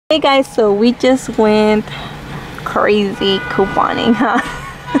Hey guys, so we just went crazy couponing, huh?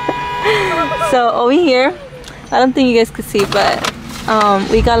 So over here, I don't think you guys could see, but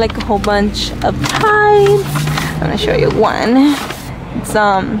we got like a whole bunch of Tides. I'm gonna show you one. It's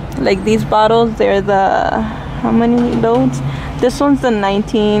like these bottles, they're the, how many loads? This one's the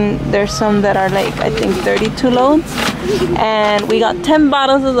 19. There's some that are like, I think 32 loads, and we got 10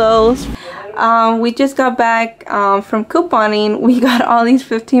 bottles of those. We just got back from couponing. We got all these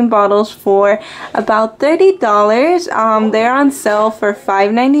 15 bottles for about $30. They're on sale for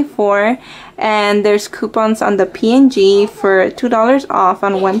 $5.94, and there's coupons on the P&G for $2 off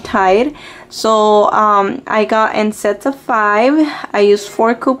on one Tide. So I got in sets of 5. I used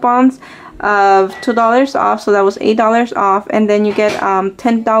 4 coupons of $2 off, so that was $8 off, and then you get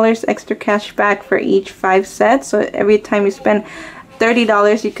 $10 extra cash back for each 5 sets. So every time you spend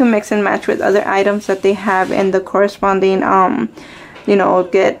 $30, you can mix and match with other items that they have in the corresponding you know,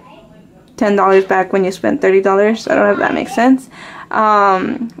 get $10 back when you spend $30. I don't know if that makes sense.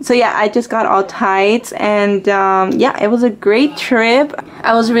 So yeah, I just got all Tides, and yeah, it was a great trip.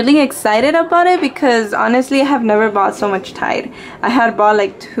 I was really excited about it because honestly I have never bought so much Tide. I had bought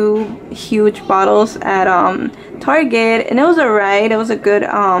like 2 huge bottles at Target, and it was alright. It was a good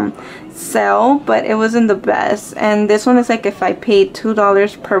sale, but it wasn't the best. And this one is like if I paid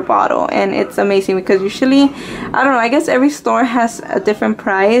 $2 per bottle, and it's amazing because usually, I don't know, I guess every store has a different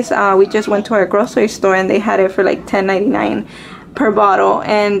price. We just went to our grocery store and they had it for like $10.99 per bottle,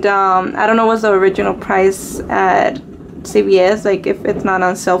 and I don't know what's the original price at CVS, like if it's not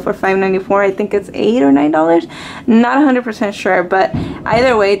on sale for $5.94. I think it's $8 or $9, not 100% sure, but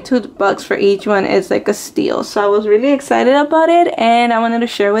either way, $2 for each one is like a steal. So I was really excited about it, and I wanted to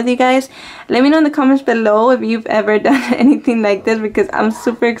share with you guys. Let me know in the comments below if you've ever done anything like this, because I'm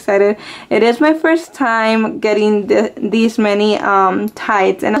super excited. It is my first time getting these many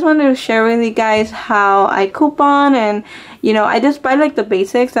Tides, and I just wanted to share with you guys how I coupon. And you know, I just buy like the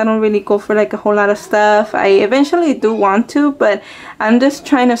basics. I don't really go for like a whole lot of stuff. I eventually do want to, but I'm just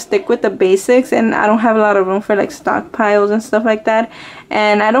trying to stick with the basics, and I don't have a lot of room for like stockpiles and stuff like that.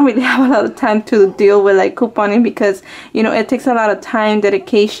 And I don't really have a lot of time to deal with like couponing because, you know, it takes a lot of time,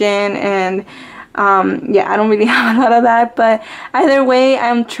 dedication, and yeah, I don't really have a lot of that. But either way,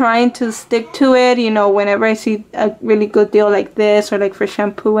 I'm trying to stick to it. You know, whenever I see a really good deal like this, or like for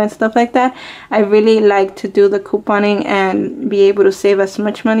shampoo and stuff like that, I really like to do the couponing and be able to save as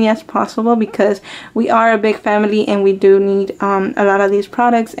much money as possible, because we are a big family and we do need a lot of these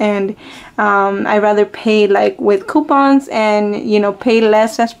products. And I rather pay like with coupons and, you know, pay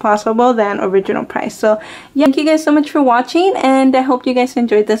less as possible than original price. So yeah, thank you guys so much for watching, and I hope you guys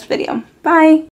enjoyed this video. Bye.